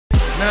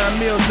9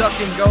 mil duck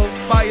and go,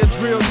 fire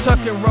drill,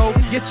 tuck and roll.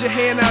 Get your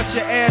hand out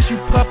your ass, you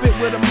puppet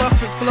with a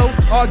muffet flow.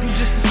 Argue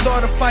just to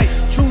start a fight.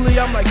 Truly,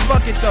 I'm like,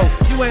 fuck it though.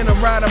 You ain't a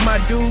rider, my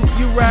dude.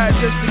 You ride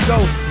just to go.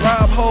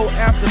 Rob hoe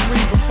after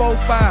 3 before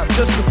 5,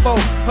 just to 4.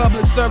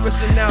 Public service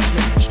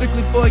announcement,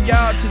 strictly for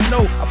y'all to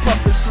know. I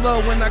puff it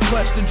slow when I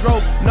clutch the dro.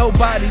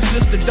 Nobody's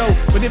just a dope.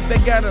 But if they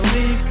gotta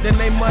leave, then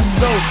they must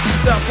go.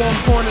 Stop on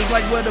corners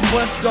like where the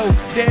bus go.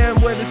 Damn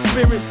where the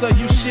spirits of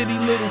you shitty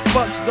little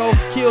fucks go.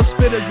 Kill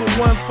spitters with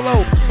one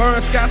flow.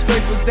 Burn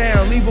skyscrapers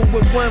down, leave them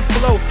with one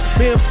flow.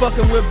 Been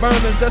fucking with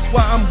burners, that's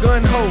why I'm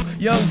gun ho.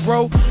 Young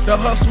bro, the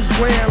hustle's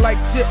grand like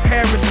Tip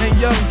Harris and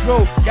Young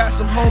Dro. Got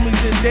some homies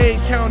in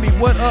Dade County,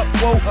 what up,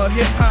 whoa? A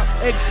hip hop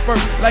expert,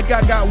 like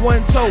I got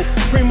one toe.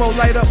 Primo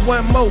light up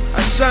one mo,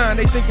 I shine,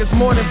 they think it's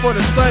morning for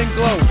the sun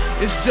glow.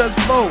 It's just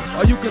foe,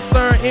 are you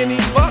concerned any?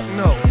 Fuck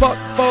no. Fuck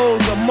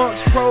foes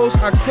amongst pros,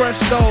 I crush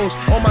those.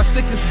 On my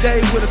sickest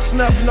day with a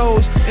snub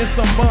nose and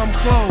some bum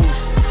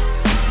clothes.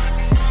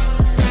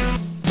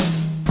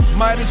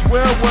 Might as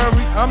well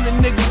worry, I'm the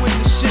nigga with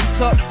the shit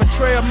tucked.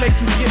 Betrayal make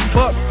you get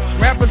bucked.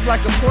 Rappers like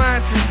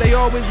appliances, they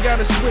always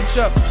gotta switch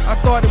up. I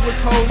thought it was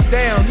hose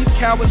down, these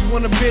cowards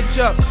wanna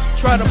bitch up.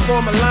 Try to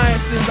form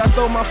alliances, I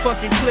throw my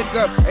fucking click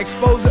up.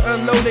 Expose it,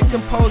 unload it,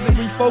 compose it,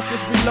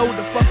 refocus, reload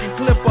the fucking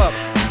clip up.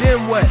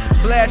 Then what?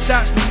 Blast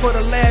shots before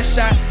the last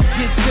shot.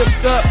 Get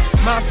sipped up,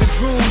 mouth the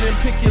drool and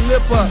pick your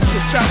lip up.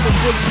 Cause chopper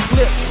bullets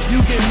flip,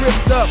 you get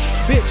ripped up.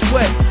 Bitch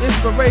wet,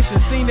 inspiration,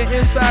 seen the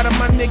inside of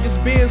my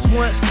niggas' bins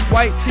once.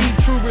 White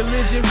tee, true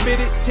religion,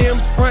 fitted,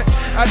 Tim's fronts.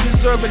 I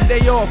deserve a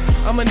day off,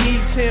 I'ma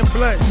need 10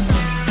 blunts.